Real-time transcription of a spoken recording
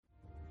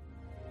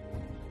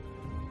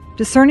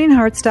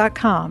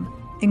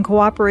DiscerningHearts.com, in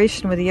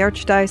cooperation with the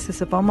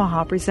Archdiocese of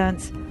Omaha,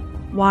 presents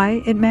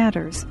Why It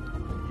Matters,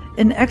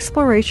 an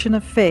exploration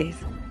of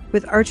faith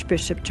with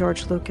Archbishop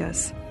George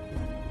Lucas.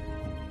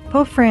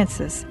 Pope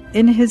Francis,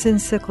 in his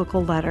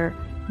encyclical letter,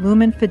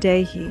 Lumen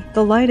Fidei,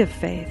 the Light of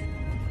Faith,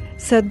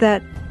 said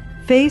that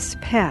faith's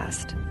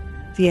past,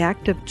 the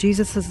act of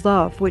Jesus'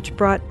 love which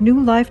brought new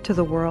life to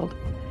the world,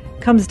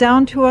 comes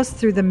down to us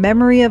through the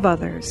memory of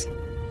others,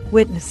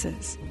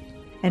 witnesses,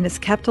 and is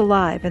kept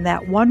alive in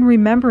that one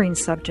remembering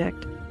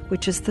subject,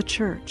 which is the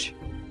Church.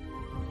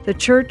 The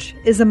Church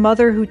is a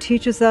mother who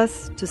teaches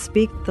us to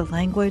speak the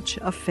language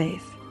of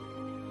faith.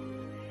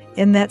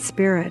 In that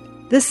spirit,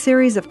 this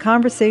series of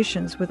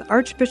conversations with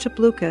Archbishop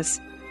Lucas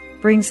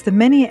brings the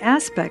many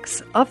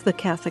aspects of the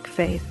Catholic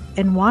faith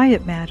and why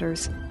it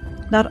matters,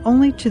 not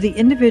only to the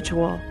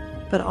individual,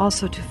 but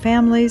also to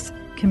families,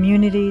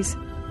 communities,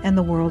 and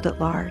the world at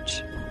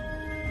large.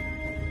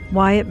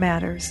 Why It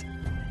Matters,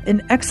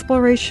 an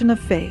exploration of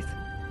faith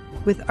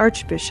with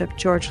Archbishop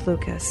George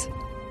Lucas.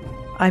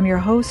 I'm your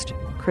host,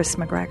 Chris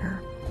McGregor.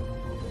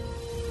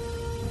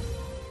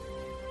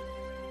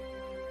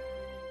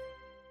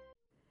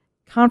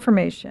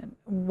 Confirmation.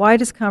 Why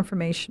does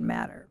confirmation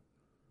matter?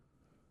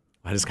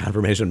 Why does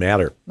confirmation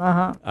matter?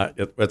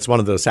 It's one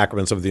of the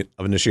sacraments of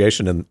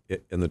initiation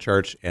in the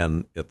Church,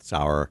 and it's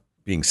our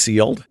being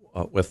sealed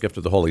with the gift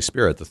of the Holy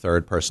Spirit, the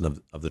third person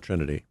of the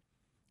Trinity.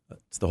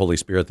 It's the Holy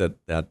Spirit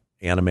that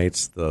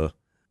animates the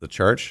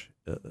Church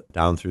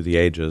down through the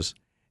ages.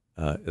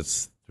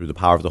 It's through the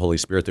power of the Holy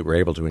Spirit that we're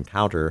able to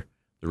encounter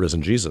the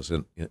risen Jesus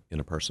in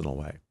a personal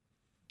way.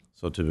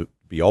 So to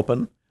be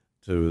open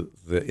to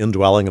the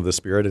indwelling of the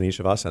Spirit in each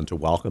of us and to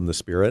welcome the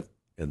Spirit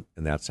in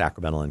that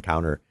sacramental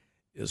encounter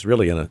is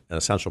really an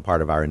essential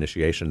part of our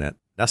initiation that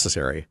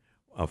necessary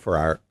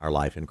for our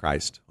life in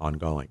Christ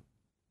ongoing.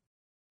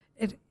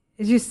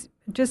 As you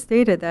just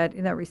stated, that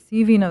in that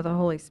receiving of the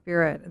Holy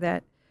Spirit,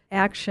 that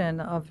action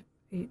of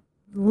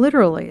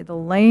literally the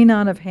laying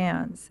on of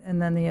hands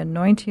and then the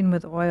anointing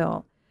with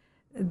oil,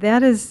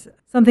 that is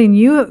something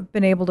you have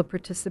been able to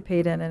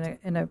participate in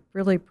a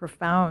really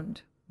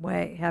profound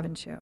way,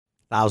 haven't you?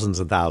 Thousands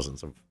and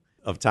thousands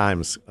of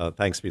times,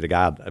 thanks be to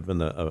God. I've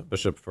been a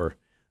bishop for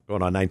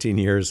going on 19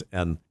 years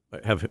and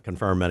have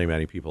confirmed many,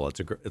 many people.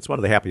 It's one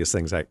of the happiest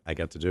things I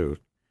get to do,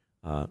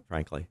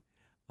 frankly.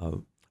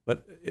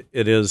 But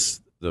it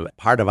is the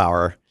part of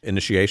our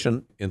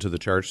initiation into the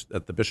Church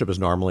that the bishop is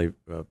normally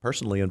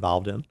personally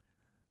involved in.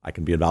 I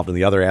can be involved in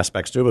the other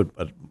aspects too,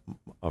 but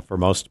for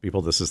most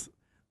people, this is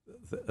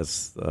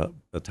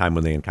the time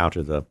when they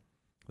encounter the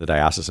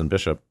diocesan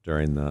bishop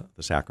during the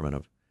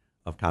sacrament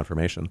of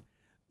confirmation.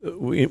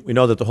 We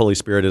know that the Holy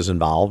Spirit is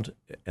involved,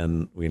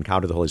 and we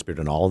encounter the Holy Spirit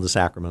in all of the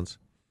sacraments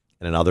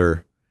and in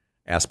other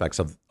aspects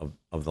of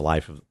the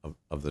life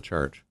of the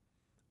Church.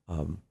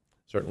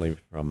 Certainly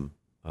from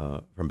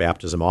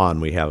baptism on,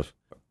 we have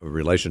a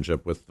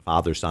relationship with the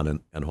Father,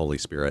 Son, and Holy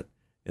Spirit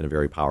in a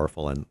very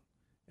powerful and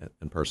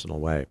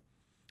personal way.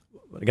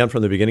 Again,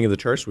 from the beginning of the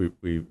Church,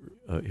 we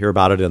hear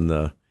about it in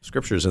the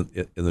Scriptures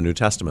in the New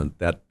Testament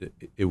that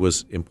it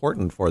was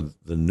important for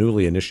the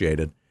newly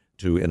initiated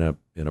to, in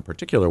a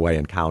particular way,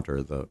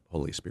 encounter the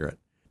Holy Spirit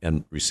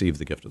and receive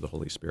the gift of the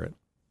Holy Spirit.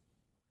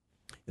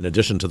 In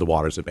addition to the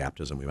waters of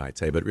baptism, we might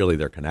say, but really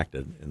they're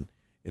connected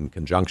in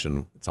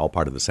conjunction. It's all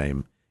part of the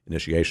same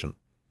initiation.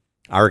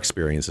 Our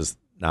experience is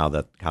now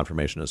that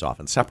confirmation is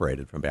often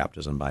separated from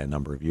baptism by a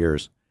number of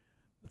years.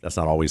 That's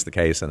not always the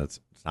case, and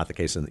it's not the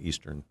case in the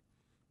Eastern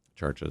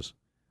churches.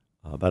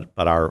 But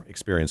our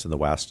experience in the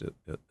West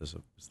is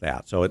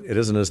that. So it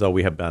isn't as though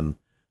we have been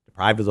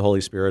deprived of the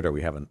Holy Spirit or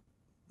we haven't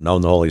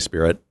known the Holy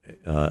Spirit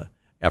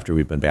after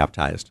we've been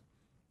baptized.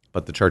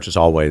 But the Church has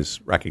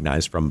always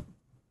recognized from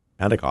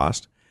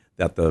Pentecost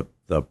that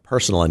the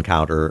personal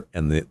encounter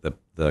and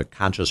the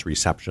conscious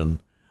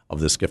reception of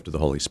this gift of the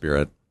Holy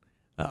Spirit,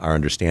 our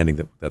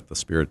understanding that the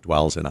Spirit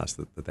dwells in us,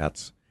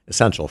 that's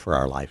essential for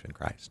our life in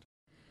Christ.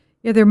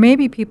 Yeah, there may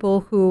be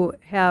people who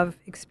have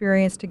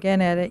experienced,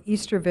 again, at an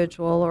Easter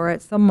vigil or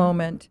at some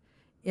moment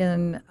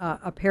in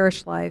a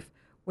parish life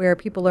where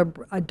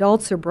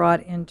adults are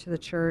brought into the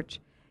Church,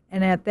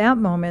 and at that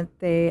moment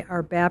they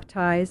are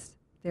baptized,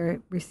 they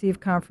receive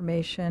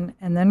confirmation,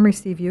 and then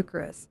receive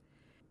Eucharist.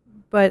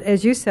 But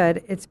as you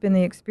said, it's been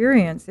the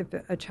experience, if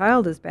a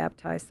child is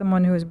baptized,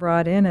 someone who is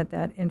brought in at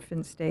that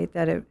infant state,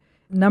 that a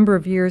number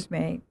of years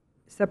may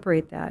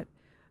separate that.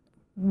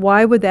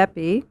 Why would that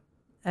be?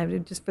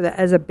 Just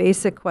as a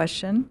basic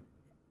question,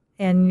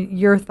 and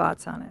your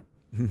thoughts on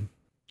it.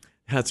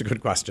 That's a good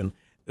question.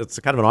 It's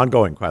kind of an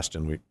ongoing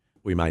question,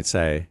 we might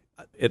say.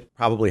 It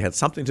probably had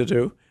something to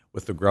do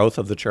with the growth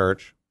of the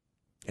Church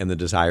and the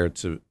desire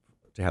to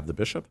have the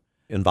bishop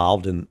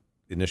involved in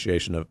the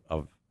initiation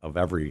of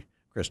every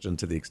Christian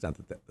to the extent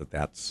that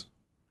that's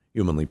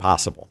humanly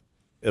possible.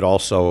 It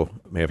also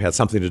may have had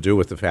something to do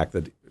with the fact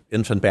that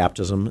infant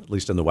baptism, at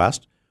least in the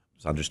West,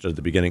 is understood at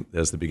the beginning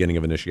as the beginning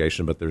of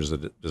initiation, but there's a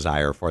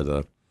desire for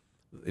the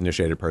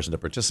initiated person to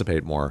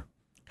participate more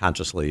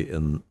consciously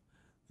in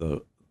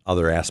the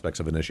other aspects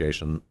of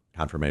initiation,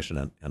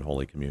 confirmation, and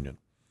Holy Communion.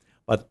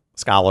 But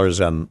scholars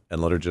and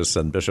liturgists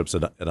and bishops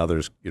and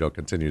others,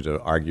 continue to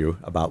argue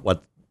about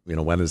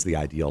when is the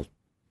ideal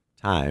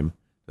time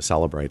to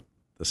celebrate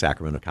the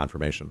sacrament of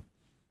confirmation.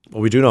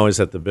 What we do know is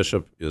that the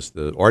bishop is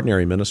the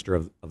ordinary minister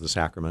of the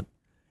sacrament,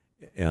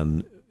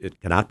 and it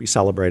cannot be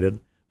celebrated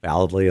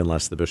validly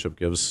unless the bishop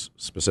gives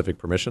specific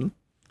permission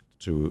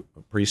to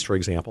a priest, for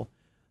example.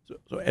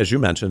 So as you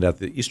mentioned, at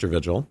the Easter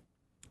Vigil,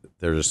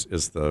 there is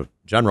the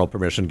general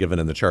permission given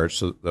in the church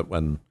so that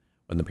when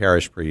the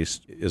parish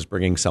priest is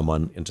bringing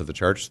someone into the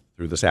church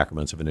through the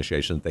sacraments of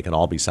initiation, they can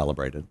all be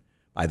celebrated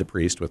by the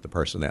priest with the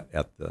person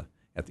at the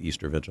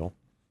Easter Vigil.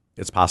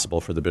 It's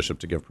possible for the bishop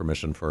to give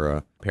permission for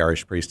a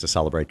parish priest to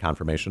celebrate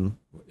confirmation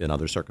in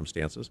other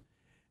circumstances,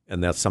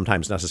 and that's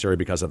sometimes necessary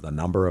because of the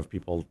number of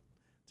people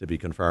to be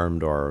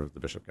confirmed, or the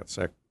bishop gets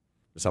sick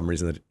for some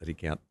reason that he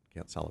can't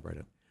celebrate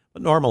it.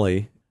 But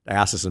normally,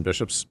 diocesan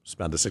bishops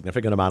spend a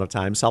significant amount of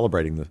time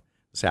celebrating the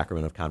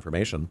sacrament of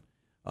confirmation,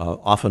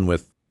 often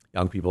with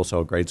young people,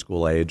 so grade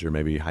school age or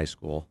maybe high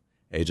school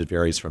age. It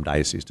varies from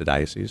diocese to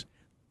diocese.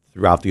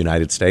 Throughout the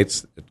United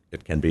States,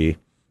 it can be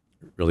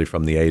really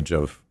from the age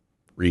of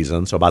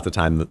reason, so about the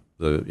time that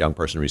the young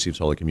person receives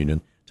Holy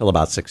Communion, till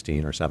about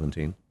 16 or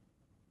 17.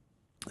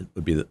 It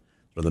would be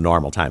the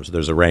normal time. So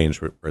there's a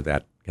range where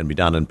that can be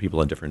done, and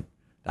people in different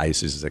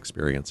dioceses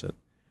experience it,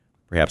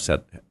 perhaps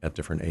at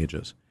different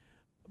ages.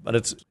 But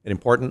it's an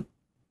important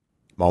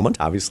moment,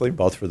 obviously,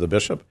 both for the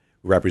bishop,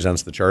 who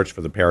represents the church,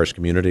 for the parish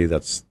community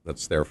that's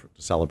there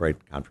to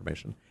celebrate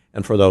confirmation,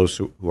 and for those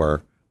who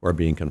are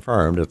being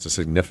confirmed. It's a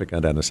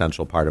significant and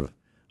essential part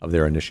of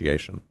their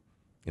initiation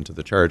into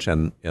the church,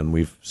 and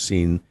we've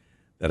seen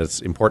that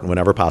it's important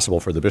whenever possible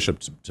for the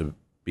bishop to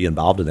be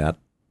involved in that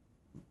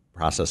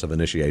process of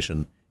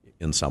initiation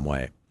in some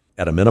way.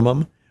 At a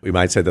minimum, we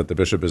might say that the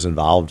bishop is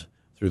involved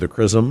through the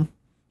chrism.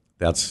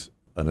 That's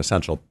an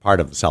essential part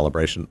of the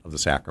celebration of the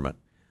sacrament.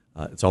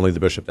 It's only the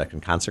bishop that can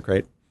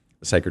consecrate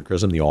the sacred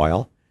chrism, the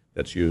oil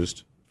that's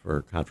used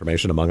for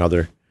confirmation, among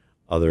other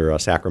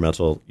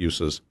sacramental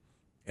uses.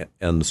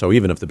 And so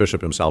even if the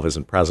bishop himself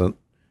isn't present,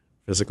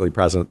 physically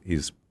present,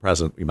 he's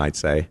present, we might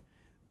say,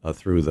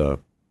 through the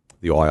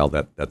oil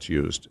that's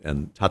used,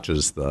 and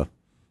touches the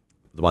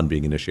one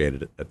being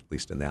initiated, at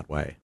least in that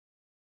way.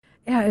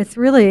 Yeah, it's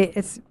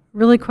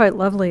really quite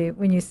lovely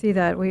when you see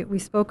that. We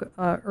spoke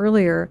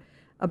earlier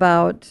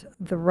about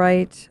the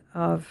rite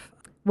of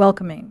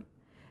welcoming,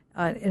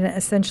 and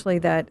essentially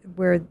that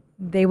where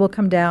they will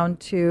come down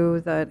to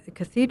the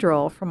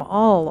cathedral from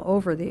all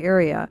over the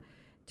area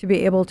to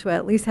be able to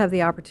at least have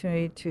the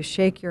opportunity to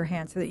shake your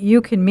hand so that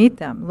you can meet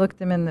them, look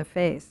them in the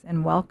face,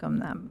 and welcome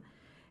them.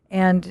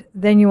 And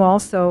then you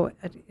also,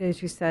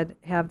 as you said,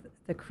 have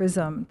the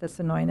chrism that's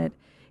anointed.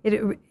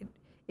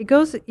 It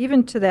goes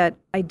even to that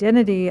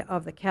identity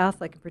of the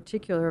Catholic, in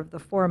particular, of the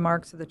four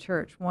marks of the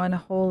church: one,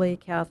 holy,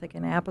 Catholic,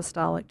 and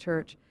apostolic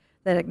church,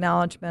 that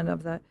acknowledgement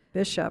of the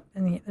bishop,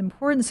 and the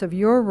importance of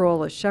your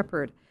role as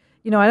shepherd.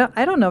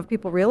 I don't know if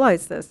people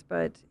realize this,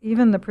 but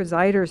even the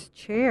presider's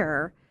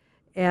chair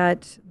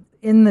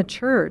in the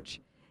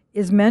church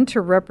is meant to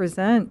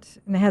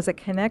represent and has a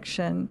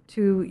connection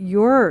to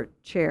your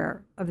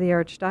chair of the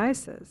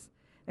archdiocese.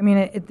 I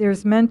mean,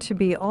 there's meant to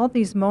be all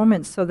these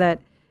moments so that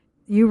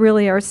you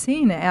really are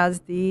seen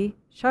as the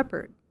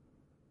shepherd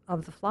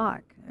of the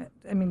flock.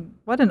 I mean,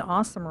 what an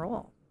awesome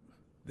role.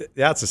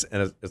 Yeah, it's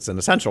an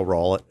essential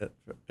role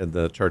in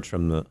the church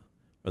from the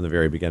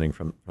very beginning,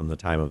 from the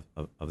time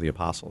of the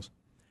apostles.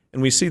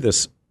 And we see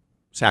this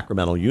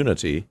sacramental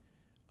unity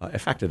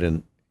affected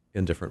in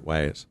different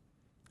ways.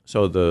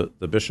 So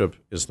the bishop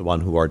is the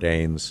one who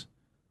ordains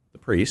the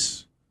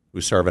priests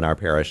who serve in our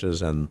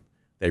parishes, and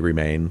they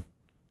remain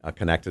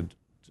connected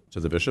to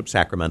the bishop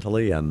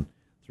sacramentally and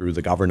through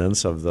the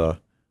governance of the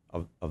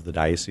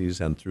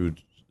diocese, and through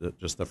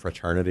just the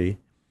fraternity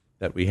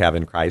that we have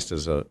in Christ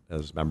as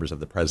members of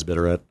the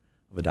presbyterate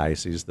of a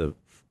diocese, the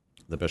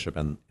bishop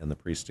and the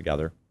priest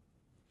together.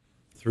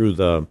 Through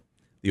the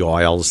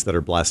oils that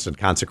are blessed and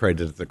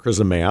consecrated at the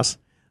Chrism Mass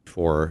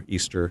for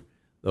Easter,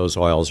 those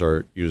oils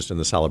are used in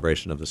the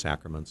celebration of the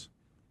sacraments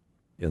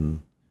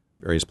in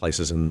various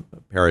places in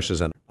parishes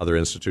and other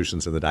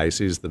institutions in the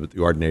diocese, the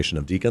ordination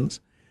of deacons,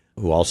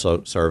 who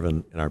also serve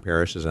in our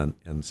parishes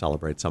and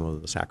celebrate some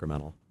of the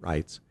sacramental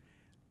rites.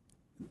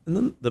 And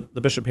then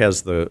the bishop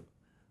has the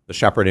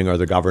shepherding or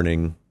the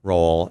governing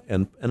role,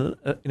 and an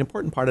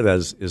important part of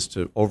that is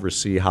to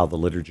oversee how the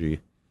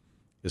liturgy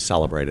is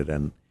celebrated,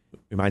 and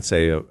we might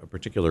say a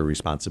particular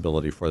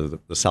responsibility for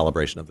the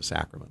celebration of the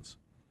sacraments.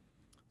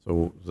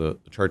 So the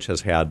church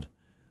has had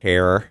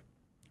care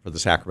for the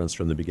sacraments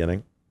from the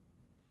beginning,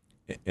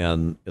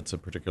 and it's a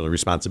particular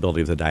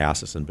responsibility of the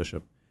diocesan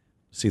bishop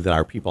to see that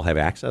our people have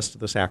access to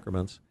the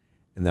sacraments,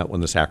 and that when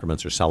the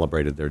sacraments are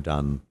celebrated, they're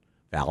done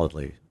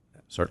validly,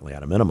 certainly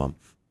at a minimum,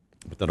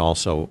 but then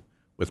also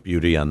with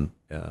beauty and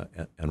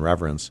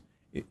reverence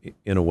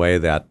in a way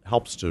that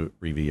helps to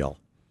reveal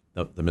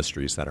the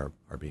mysteries that are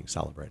being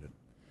celebrated.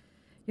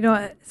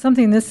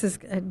 Something this has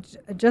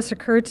just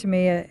occurred to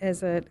me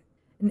as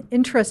an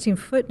interesting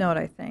footnote,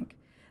 I think,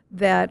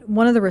 that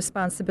one of the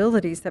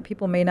responsibilities that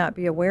people may not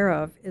be aware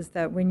of is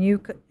that when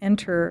you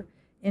enter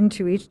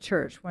into each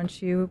church,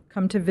 once you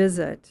come to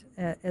visit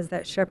as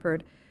that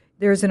shepherd,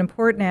 there's an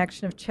important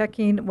action of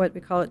checking, what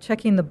we call it,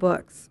 checking the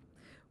books,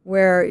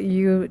 where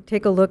you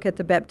take a look at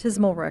the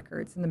baptismal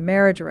records and the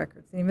marriage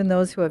records, and even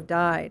those who have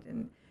died,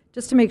 and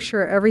just to make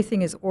sure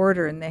everything is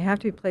ordered and they have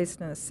to be placed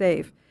in a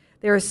safe.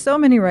 There are so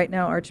many right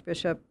now,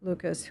 Archbishop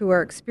Lucas, who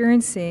are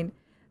experiencing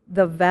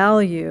the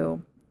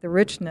value, the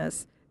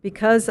richness,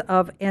 because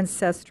of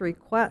ancestry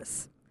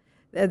quests.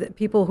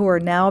 People who are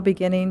now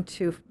beginning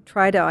to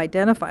try to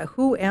identify,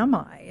 who am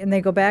I? And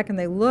they go back and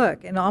they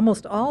look, and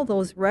almost all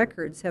those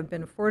records have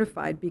been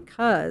fortified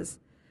because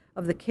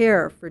of the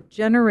care for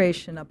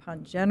generation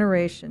upon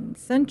generation,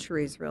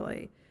 centuries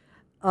really,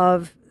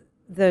 of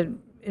the,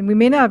 and we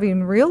may not have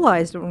even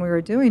realized it when we were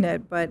doing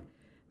it, but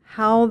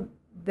how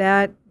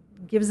that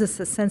gives us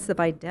a sense of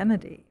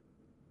identity,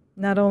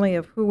 not only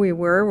of who we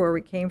were, where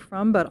we came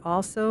from, but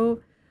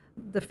also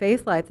the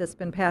faith life that's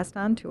been passed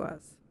on to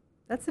us.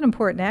 That's an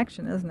important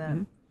action, isn't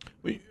it?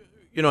 Mm-hmm.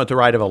 Well, at the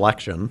rite of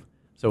election,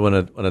 so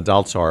when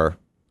adults are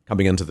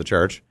coming into the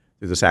church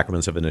through the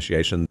sacraments of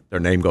initiation, their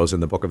name goes in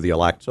the book of the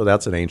elect. So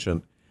that's an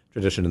ancient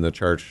tradition in the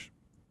church.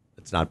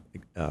 It's not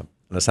an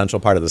essential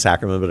part of the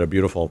sacrament, but a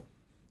beautiful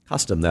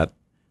custom that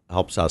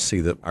helps us see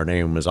that our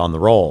name is on the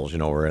rolls,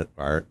 where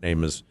our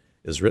name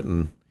is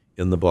written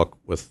in the book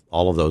with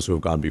all of those who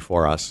have gone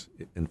before us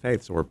in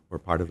faith. So we're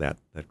part of that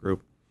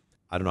group.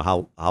 I don't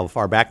know how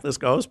far back this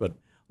goes, but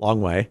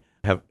long way.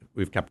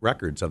 We've kept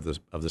records of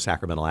the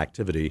sacramental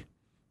activity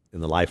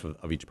in the life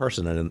of each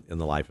person and in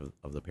the life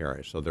of the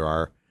parish. So there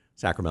are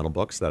sacramental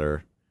books that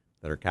are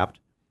kept.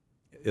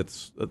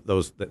 It's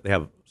those that they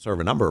serve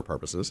a number of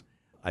purposes.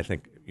 I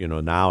think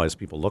now as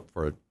people look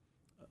for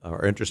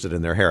are interested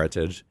in their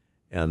heritage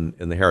and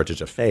in the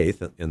heritage of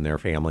faith in their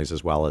families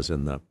as well as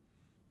in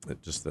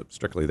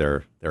strictly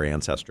their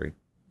ancestry,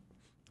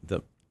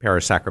 the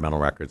parish sacramental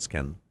records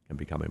can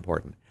become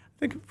important. I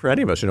think for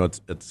any of us,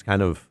 it's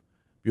kind of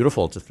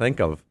beautiful to think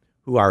of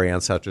who our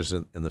ancestors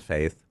in the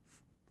faith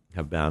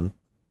have been.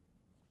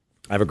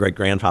 I have a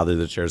great-grandfather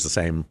that shares the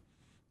same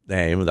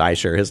name, that I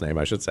share his name,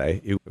 I should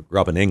say. He grew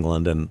up in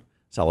England and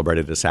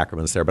celebrated his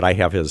sacraments there, but I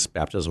have his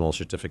baptismal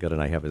certificate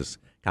and I have his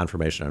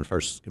confirmation and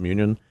First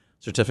Communion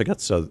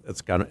certificate, so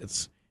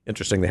it's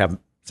interesting. They have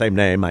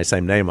my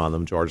same name on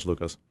them, George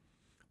Lucas.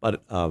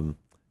 But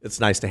it's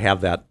nice to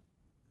have that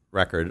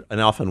record,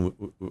 and often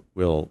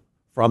we'll,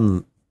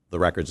 from the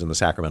records in the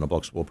sacramental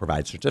books, we'll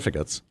provide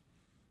certificates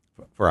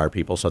for our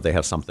people so they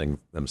have something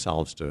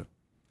themselves to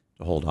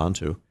hold on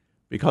to.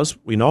 Because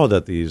we know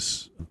that the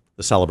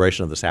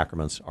celebration of the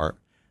sacraments are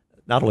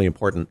not only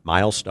important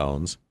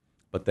milestones,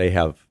 but they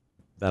have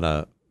been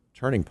a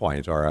turning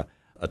point or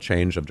a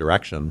change of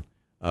direction,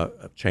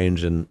 a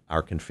change in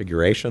our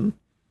configuration,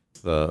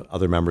 the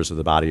other members of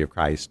the body of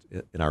Christ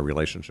in our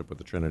relationship with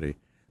the Trinity.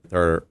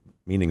 There are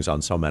meanings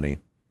on so many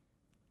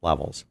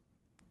levels.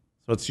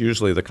 So it's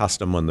usually the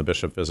custom when the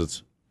bishop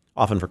visits,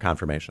 often for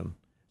confirmation.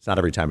 It's not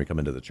every time we come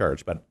into the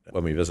church, but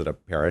when we visit a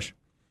parish,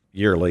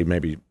 yearly,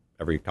 maybe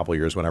every couple of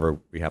years, whenever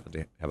we happen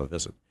to have a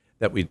visit,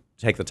 that we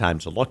take the time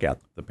to look at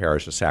the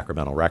parish's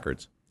sacramental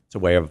records. It's a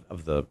way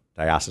of the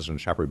diocesan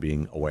shepherd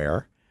being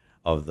aware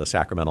of the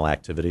sacramental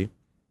activity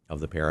of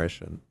the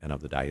parish and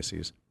of the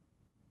diocese.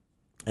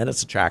 And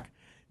it's a check,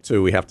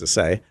 too, we have to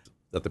say,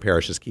 that the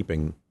parish is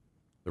keeping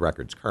the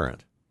records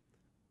current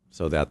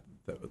so that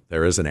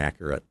there is an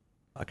accurate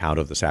account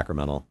of the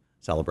sacramental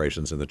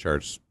celebrations in the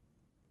church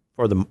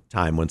for the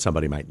time when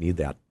somebody might need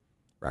that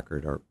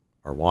record or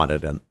want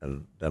it, and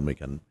then we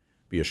can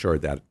be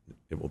assured that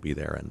it will be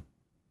there and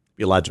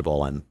be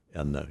legible and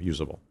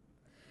usable.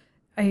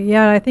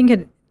 I think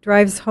it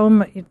drives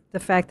home the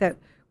fact that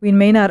we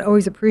may not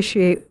always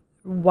appreciate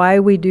why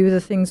we do the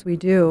things we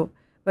do,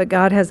 but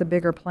God has a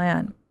bigger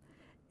plan.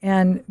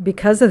 And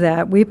because of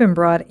that, we've been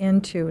brought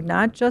into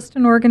not just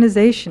an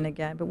organization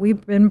again, but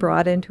we've been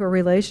brought into a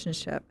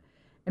relationship.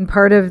 And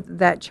part of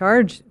that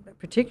charge,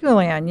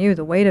 particularly on you,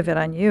 the weight of it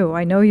on you,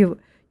 I know you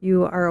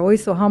are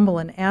always so humble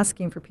in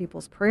asking for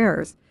people's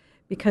prayers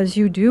because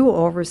you do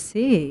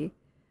oversee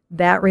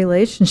that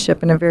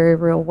relationship in a very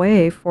real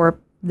way for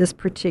this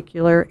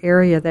particular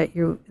area that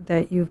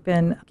you've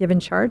been given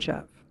charge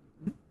of.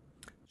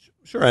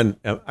 Sure, and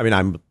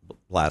I'm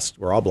blessed.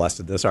 We're all blessed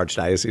in this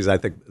archdiocese. I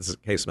think this is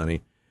the case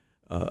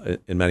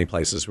in many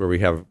places where we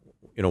have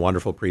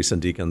wonderful priests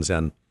and deacons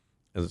and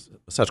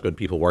such good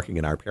people working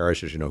in our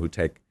parishes, who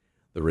take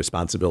the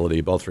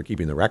responsibility both for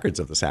keeping the records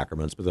of the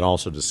sacraments, but then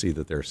also to see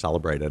that they're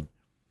celebrated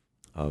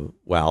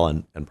well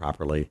and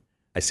properly.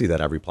 I see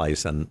that every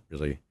place and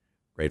really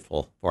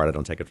grateful for it. I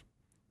don't take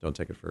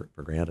it for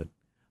granted.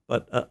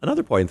 But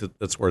another point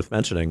that's worth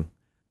mentioning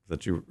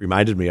that you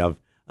reminded me of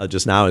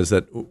just now is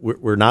that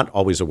we're not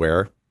always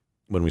aware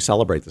when we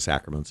celebrate the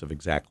sacraments of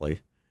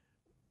exactly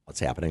what's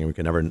happening, and we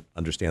can never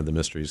understand the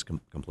mysteries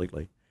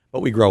completely.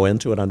 But we grow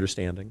into an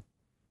understanding,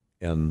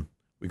 and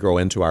we grow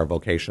into our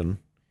vocation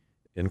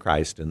in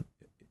Christ and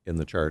in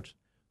the church.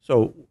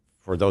 So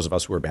for those of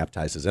us who were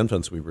baptized as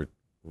infants,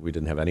 we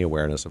didn't have any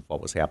awareness of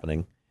what was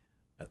happening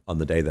on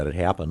the day that it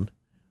happened.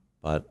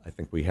 But I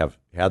think we have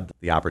had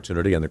the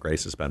opportunity, and the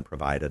grace has been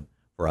provided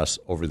for us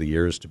over the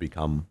years to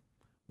become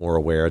more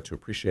aware, to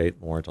appreciate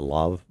more, to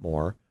love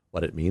more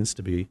what it means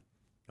to be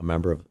a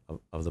member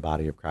of the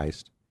body of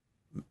Christ.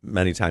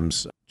 Many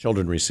times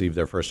children receive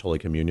their first Holy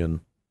Communion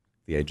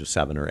at the age of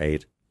 7 or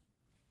 8.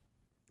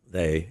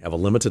 They have a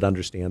limited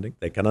understanding.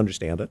 They can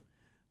understand it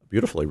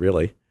beautifully,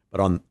 really, but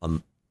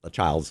on a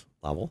child's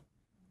level.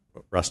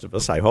 The rest of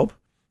us, I hope,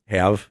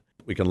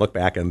 we can look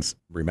back and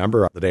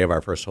remember the day of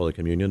our first Holy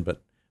Communion,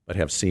 but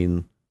have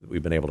seen that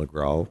we've been able to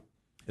grow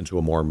into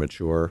a more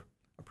mature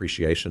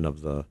appreciation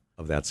of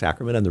that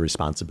sacrament and the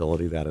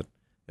responsibility that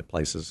it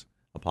places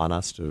upon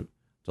us to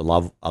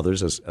love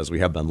others as we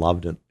have been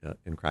loved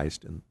in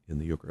Christ in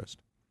the Eucharist.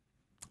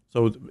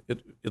 So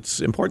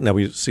it's important that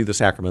we see the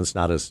sacraments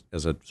not as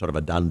a sort of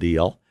a done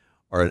deal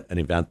or an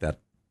event that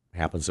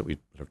happens that we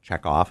sort of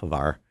check off of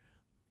our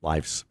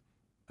life's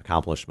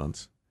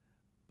accomplishments,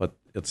 but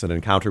it's an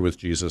encounter with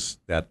Jesus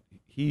that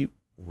he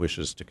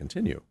wishes to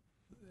continue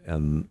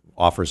and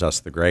offers us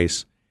the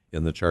grace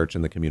in the church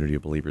and the community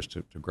of believers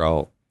to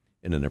grow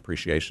in an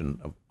appreciation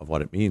of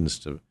what it means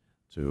to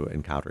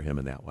encounter him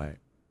in that way.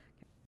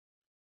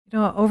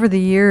 Over the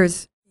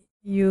years,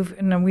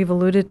 and we've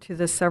alluded to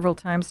this several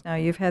times now,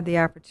 you've had the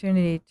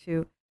opportunity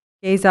to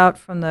gaze out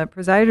from the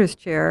presider's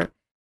chair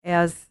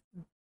as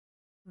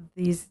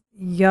these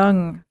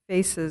young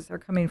faces are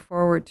coming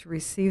forward to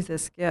receive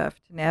this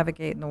gift, to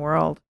navigate in the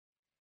world.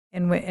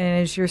 And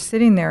as you're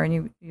sitting there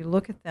and you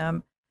look at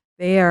them,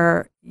 they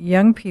are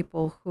young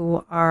people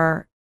who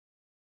are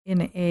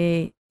in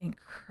a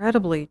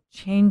incredibly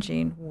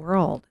changing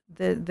world.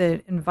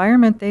 The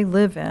environment they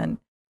live in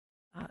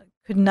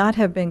could not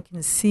have been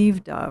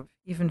conceived of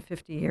even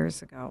 50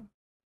 years ago,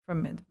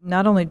 from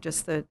not only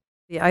just the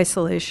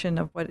isolation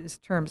of what is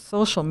termed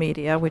social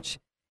media, which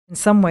in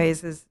some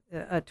ways is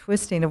a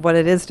twisting of what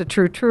it is to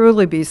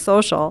truly be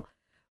social,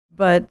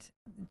 but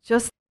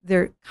just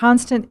their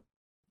constant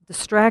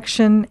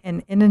distraction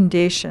and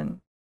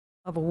inundation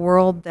of a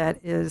world that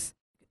is,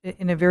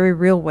 in a very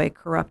real way,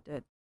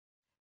 corrupted.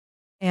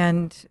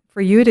 And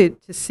for you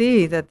to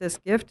see that this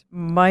gift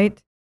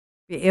might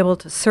be able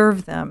to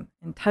serve them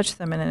and touch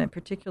them in a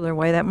particular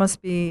way, that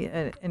must be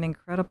an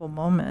incredible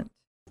moment.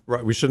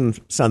 Right. We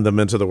shouldn't send them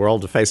into the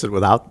world to face it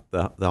without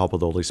the help of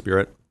the Holy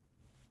Spirit.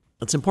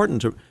 It's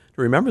important to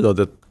remember, though,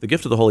 that the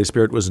gift of the Holy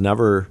Spirit was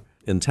never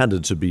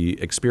intended to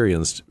be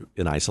experienced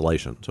in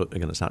isolation. So,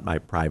 again, it's not my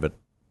private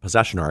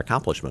possession or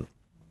accomplishment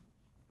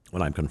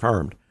when I'm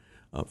confirmed,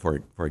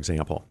 for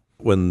example.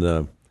 When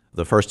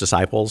the first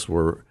disciples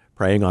were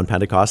praying on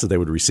Pentecost that they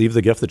would receive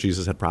the gift that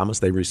Jesus had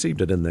promised, they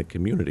received it in the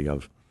community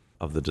of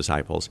the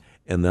disciples,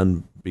 and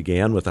then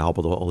began, with the help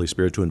of the Holy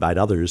Spirit, to invite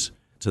others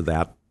to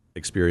that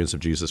experience of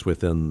Jesus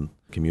within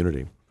the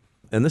community.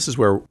 And this is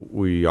where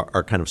we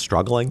are kind of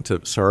struggling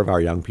to serve our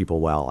young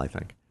people well, I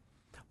think,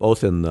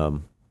 both in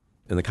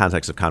the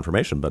context of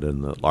confirmation, but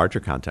in the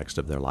larger context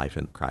of their life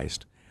in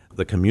Christ.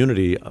 The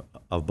community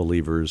of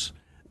believers,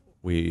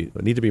 we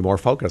need to be more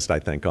focused, I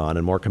think, on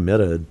and more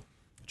committed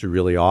to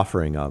really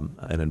offering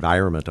an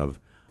environment of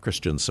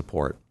Christian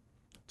support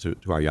to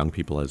our young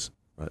people as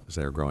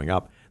they're growing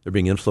up. They're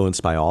being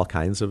influenced by all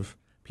kinds of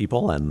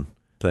people and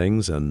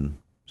things, and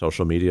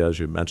social media, as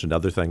you mentioned,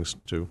 other things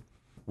too.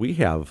 We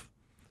have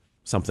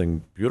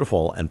something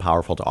beautiful and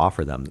powerful to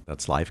offer them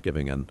that's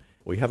life-giving, and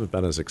we haven't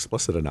been as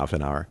explicit enough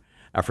in our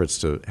efforts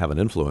to have an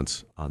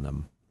influence on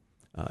them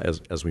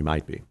as we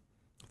might be.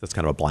 That's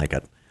kind of a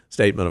blanket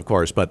statement, of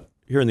course, but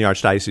here in the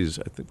Archdiocese,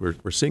 I think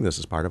we're seeing this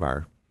as part of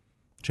our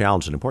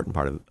challenge, an important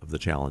part of the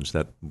challenge,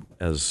 that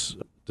as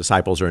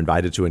disciples are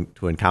invited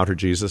to encounter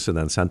Jesus and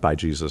then sent by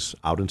Jesus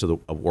out into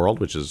the world,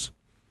 which is,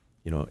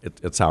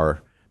 it's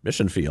our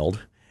mission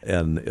field,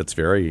 and it's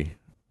very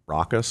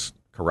raucous,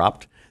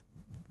 corrupt,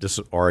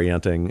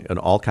 disorienting in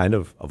all kind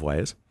of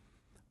ways.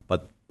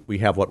 But we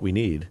have what we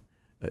need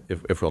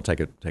if we'll take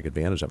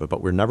advantage of it.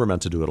 But we're never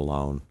meant to do it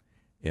alone.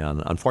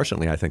 And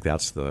unfortunately, I think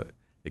that's the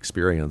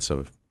experience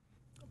of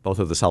both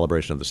of the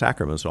celebration of the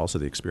sacraments, but also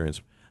the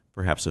experience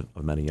perhaps of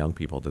many young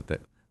people, that they're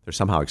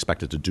somehow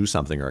expected to do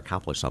something or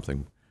accomplish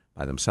something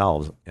by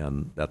themselves,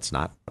 and that's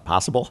not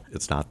possible.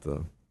 It's not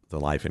the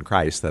life in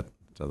Christ that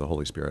the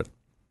Holy Spirit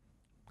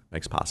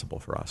makes possible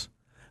for us.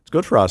 It's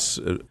good for us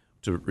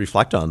to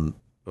reflect on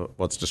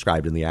what's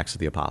described in the Acts of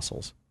the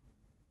Apostles.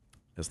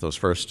 As those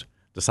first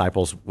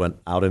disciples went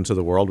out into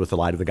the world with the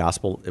light of the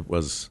gospel, it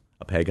was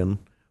a pagan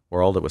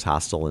world. It was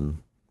hostile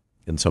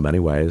in so many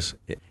ways,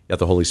 yet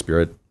the Holy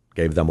Spirit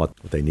gave them what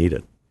they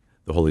needed.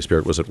 The Holy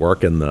Spirit was at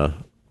work in the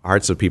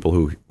hearts of people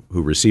who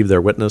received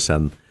their witness,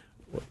 and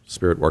the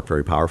Spirit worked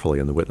very powerfully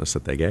in the witness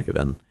that they gave,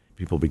 and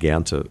people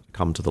began to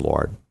come to the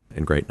Lord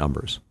in great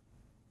numbers.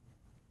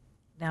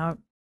 Now,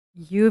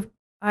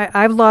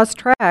 I've lost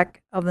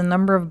track of the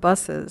number of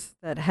buses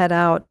that head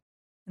out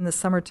in the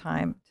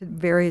summertime to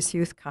various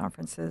youth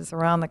conferences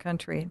around the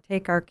country and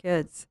take our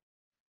kids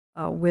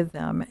with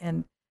them,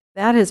 and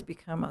that has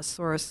become a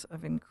source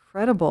of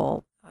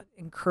incredible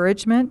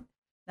encouragement,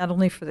 not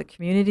only for the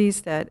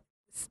communities that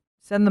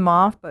send them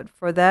off, but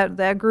for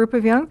that group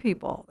of young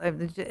people.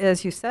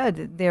 As you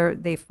said,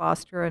 they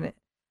foster an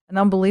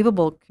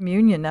unbelievable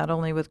communion, not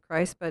only with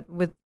Christ, but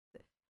with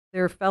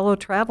their fellow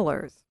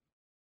travelers.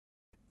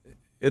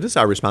 It is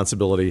our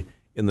responsibility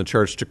in the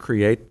church to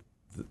create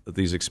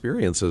these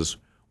experiences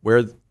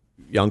where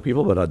young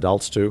people, but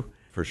adults too,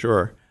 for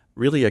sure,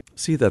 really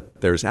see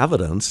that there's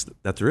evidence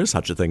that there is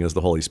such a thing as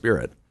the Holy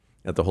Spirit,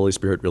 that the Holy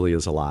Spirit really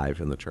is alive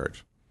in the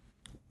church.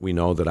 We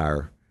know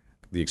that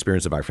the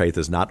experience of our faith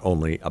is not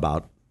only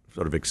about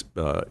sort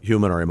of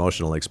human or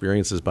emotional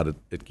experiences, but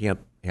it can't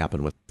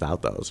happen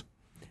without those.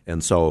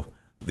 And so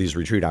these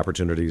retreat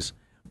opportunities,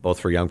 both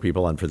for young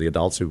people and for the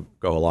adults who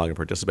go along and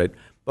participate,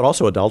 but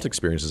also adult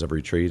experiences of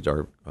retreat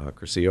or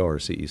Cursillo or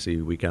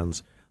CEC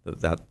weekends,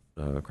 that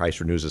Christ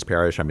Renews His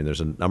Parish. I mean,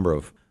 there's a number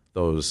of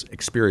those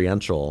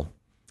experiential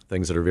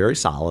things that are very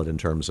solid in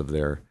terms of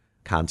their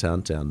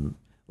content and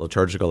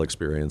liturgical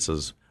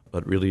experiences,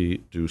 but really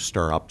do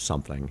stir up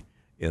something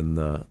in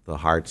the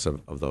hearts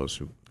of those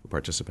who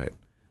participate.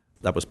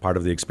 That was part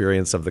of the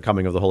experience of the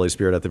coming of the Holy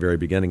Spirit at the very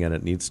beginning, and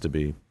it needs to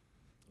be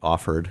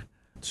offered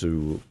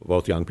to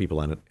both young people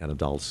and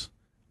adults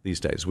these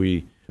days.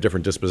 We have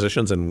different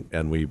dispositions,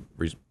 and we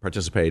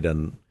participate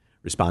and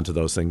respond to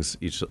those things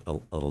each a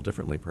little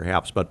differently,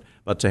 perhaps. But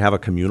to have a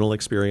communal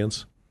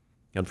experience,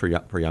 and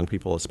for young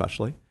people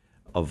especially,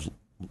 of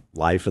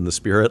life in the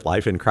Spirit,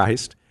 life in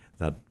Christ,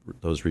 that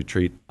those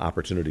retreat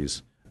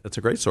opportunities, it's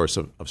a great source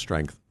of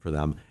strength for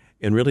them,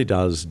 and really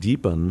does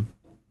deepen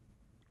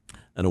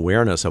an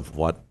awareness of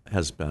what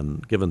has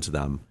been given to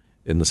them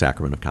in the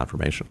sacrament of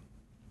confirmation.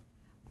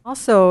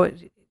 Also,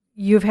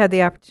 you've had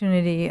the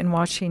opportunity in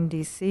Washington,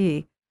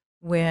 D.C.,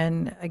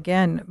 when,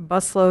 again,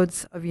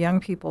 busloads of young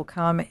people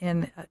come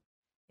in an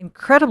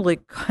incredibly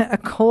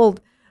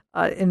cold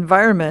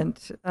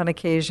environment on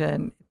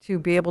occasion to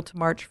be able to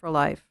march for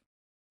life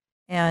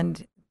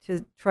and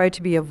to try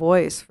to be a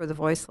voice for the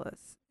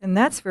voiceless. And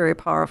that's very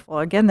powerful.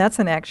 Again, that's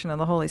an action of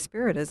the Holy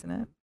Spirit, isn't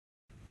it?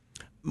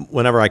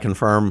 Whenever I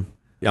confirm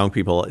young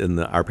people in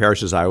our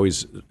parishes, I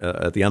always,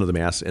 at the end of the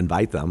Mass,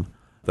 invite them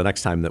the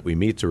next time that we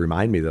meet to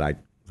remind me that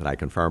I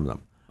confirm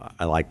them.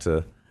 I like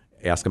to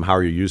ask them, how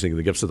are you using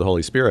the gifts of the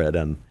Holy Spirit?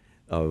 And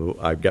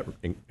I get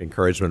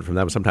encouragement from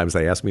them. Sometimes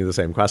they ask me the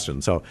same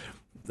question. So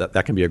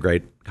that can be a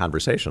great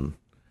conversation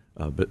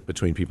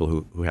between people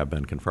who have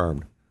been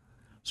confirmed.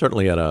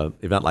 Certainly at an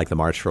event like the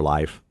March for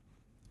Life,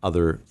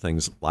 other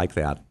things like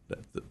that,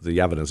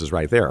 the evidence is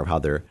right there of how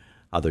they're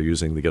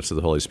using the gifts of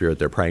the Holy Spirit.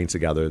 They're praying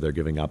together. They're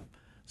giving up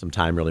some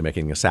time, really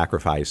making a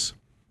sacrifice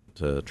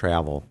to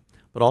travel,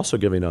 but also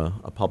giving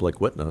a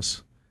public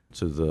witness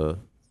to the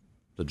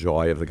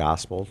joy of the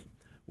gospel,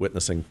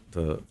 witnessing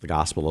the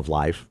gospel of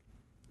life.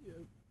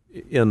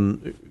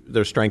 In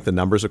their strength in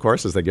numbers, of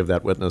course, as they give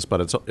that witness,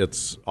 but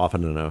it's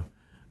often in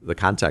the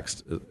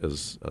context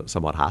is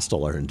somewhat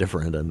hostile or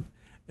indifferent,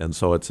 and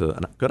so it's a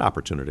good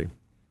opportunity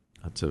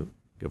to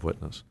give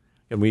witness.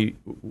 And we,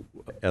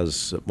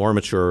 as more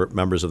mature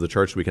members of the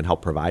church, we can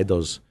help provide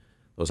those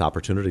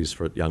opportunities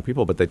for young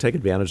people, but they take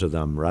advantage of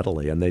them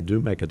readily, and they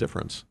do make a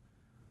difference.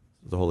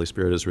 The Holy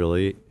Spirit is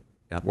really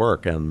at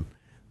work, and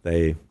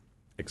they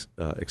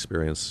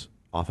experience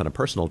often a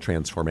personal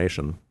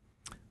transformation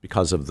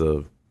because of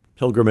the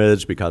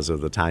pilgrimage, because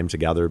of the time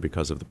together,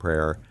 because of the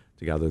prayer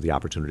together, the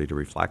opportunity to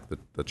reflect,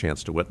 the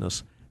chance to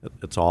witness.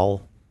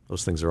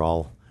 Those things are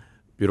all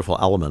beautiful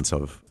elements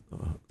of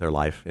their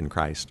life in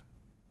Christ.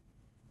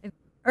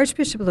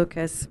 Archbishop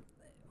Lucas,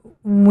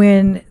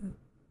 when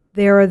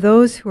there are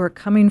those who are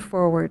coming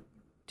forward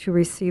to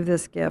receive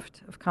this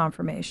gift of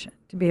confirmation,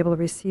 to be able to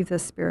receive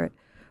this Spirit,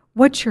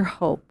 what's your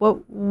hope?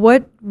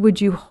 What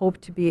would you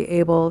hope to be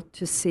able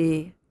to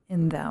see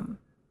in them?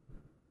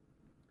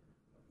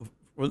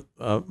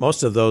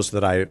 Most of those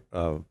that I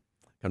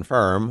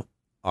confirm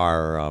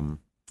are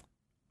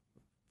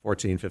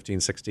 14, 15,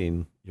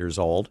 16 years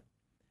old.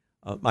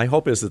 My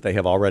hope is that they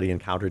have already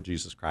encountered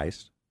Jesus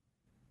Christ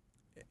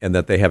and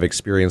that they have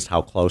experienced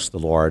how close the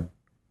Lord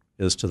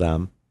is to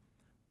them.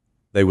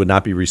 They would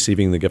not be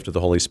receiving the gift of the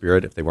Holy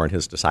Spirit if they weren't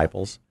His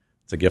disciples.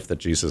 It's a gift that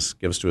Jesus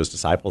gives to His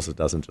disciples. It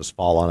doesn't just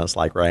fall on us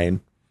like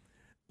rain.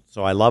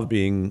 So I love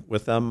being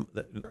with them.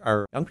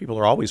 Our young people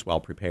are always well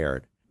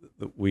prepared.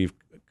 We've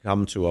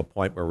come to a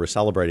point where we're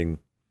celebrating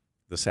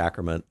the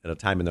sacrament at a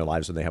time in their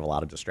lives when they have a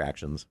lot of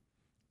distractions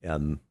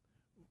and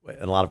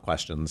a lot of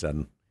questions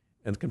and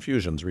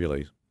confusions,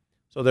 really.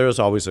 So there is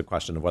always a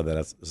question of whether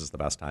this is the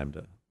best time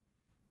to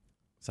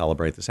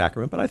celebrate the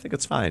sacrament, but I think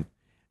it's fine.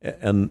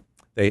 And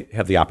they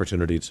have the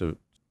opportunity to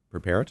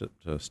prepare,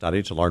 to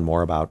study, to learn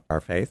more about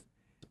our faith.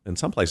 In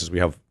some places, we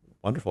have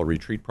wonderful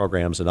retreat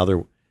programs and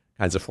other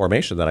kinds of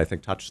formation that I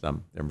think touch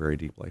them very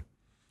deeply.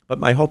 But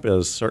my hope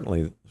is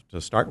certainly, to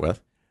start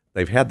with,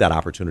 they've had that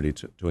opportunity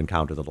to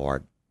encounter the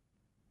Lord,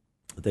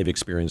 that they've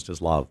experienced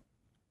His love,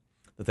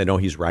 that they know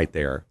He's right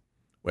there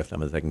with them,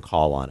 that they can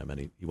call on Him,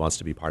 and He wants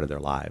to be part of their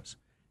lives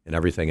and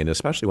everything, and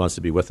especially wants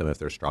to be with them if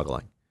they're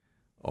struggling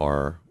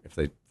or if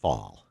they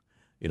fall.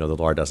 The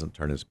Lord doesn't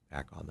turn His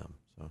back on them.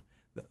 So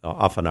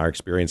Often our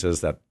experience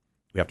is that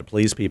we have to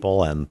please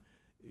people, and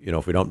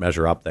if we don't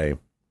measure up, they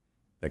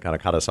kind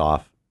of cut us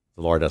off.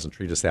 The Lord doesn't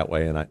treat us that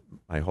way, and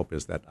my hope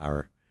is that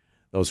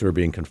those who are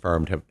being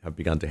confirmed have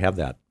begun to have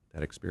that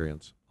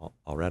experience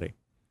already.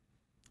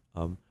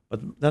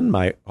 But then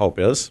my hope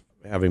is,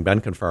 having been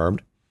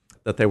confirmed,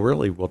 that they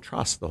really will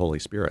trust the Holy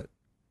Spirit,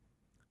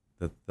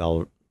 that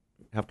they'll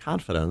have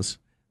confidence.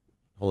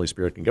 The Holy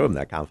Spirit can give them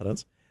that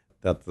confidence,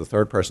 that the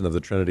third person of the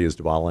Trinity is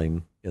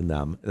dwelling in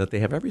them, and that they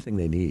have everything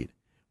they need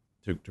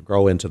to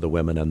grow into the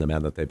women and the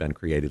men that they've been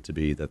created to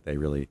be, that they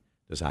really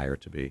desire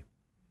to be.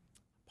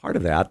 Part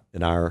of that,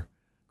 in our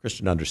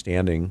Christian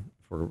understanding,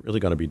 if we're really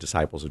going to be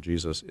disciples of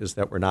Jesus, is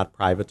that we're not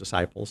private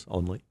disciples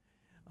only.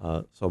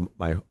 So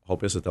my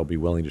hope is that they'll be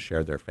willing to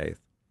share their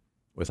faith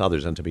with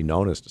others and to be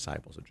known as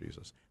disciples of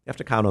Jesus. You have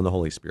to count on the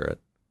Holy Spirit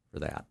for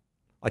that,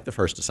 like the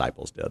first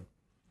disciples did.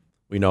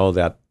 We know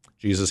that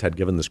Jesus had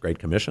given this great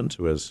commission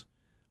to his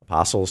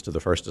apostles, to the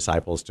first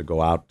disciples, to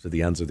go out to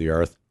the ends of the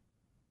earth.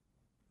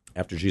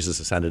 After Jesus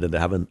ascended into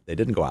heaven, they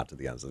didn't go out to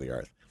the ends of the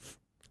earth.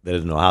 They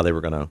didn't know how they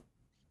were going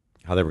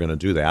to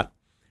do that.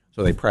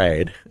 So they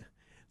prayed.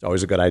 It's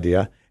always a good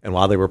idea. And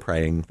while they were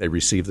praying, they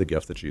received the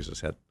gift that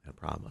Jesus had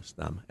promised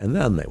them. And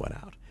then they went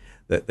out.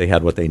 They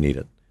had what they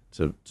needed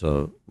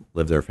to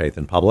live their faith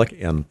in public.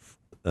 And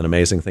an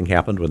amazing thing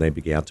happened when they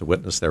began to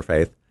witness their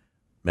faith.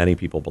 Many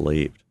people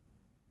believed.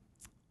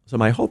 So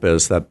my hope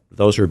is that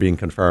those who are being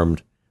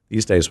confirmed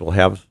these days will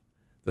have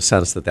the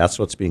sense that that's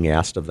what's being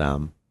asked of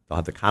them. They'll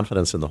have the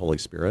confidence in the Holy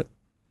Spirit,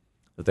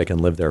 that they can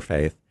live their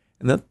faith,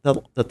 and that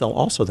they'll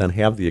also then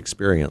have the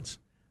experience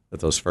that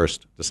those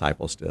first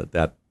disciples did,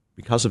 that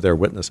because of their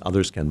witness,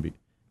 others can be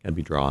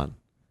drawn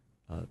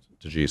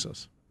to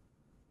Jesus.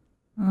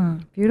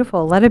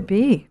 Beautiful. Let it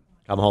be.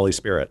 Come, Holy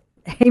Spirit.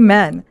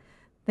 Amen.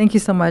 Thank you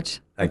so much,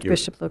 Thank you,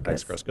 Bishop Lucas.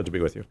 Thanks, Chris. Good to be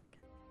with you.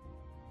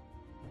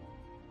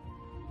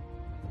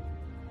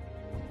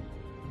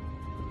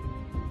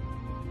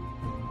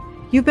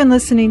 You've been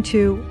listening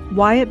to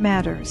Why It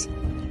Matters,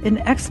 an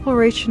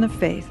exploration of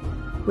faith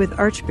with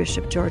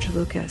Archbishop George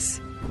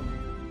Lucas.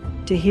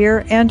 To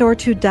hear and or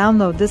to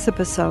download this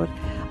episode,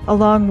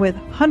 along with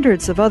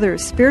hundreds of other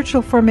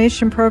spiritual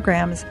formation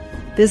programs,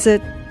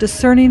 visit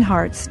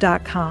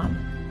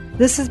discerninghearts.com.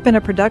 This has been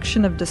a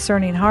production of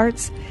Discerning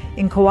Hearts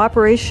in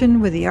cooperation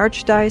with the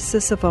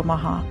Archdiocese of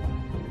Omaha.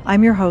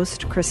 I'm your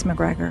host, Chris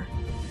McGregor.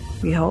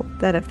 We hope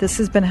that if this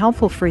has been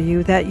helpful for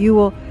you, that you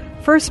will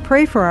first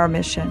pray for our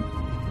mission,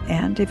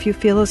 and if you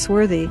feel us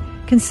worthy,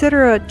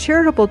 consider a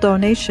charitable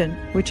donation,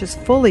 which is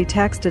fully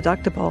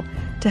tax-deductible,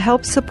 to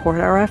help support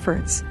our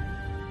efforts.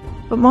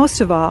 But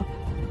most of all,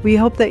 we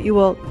hope that you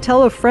will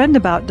tell a friend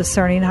about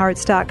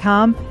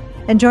discerninghearts.com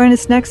and join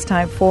us next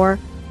time for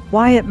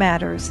Why It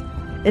Matters,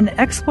 an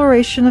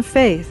exploration of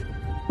faith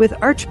with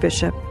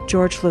Archbishop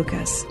George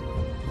Lucas.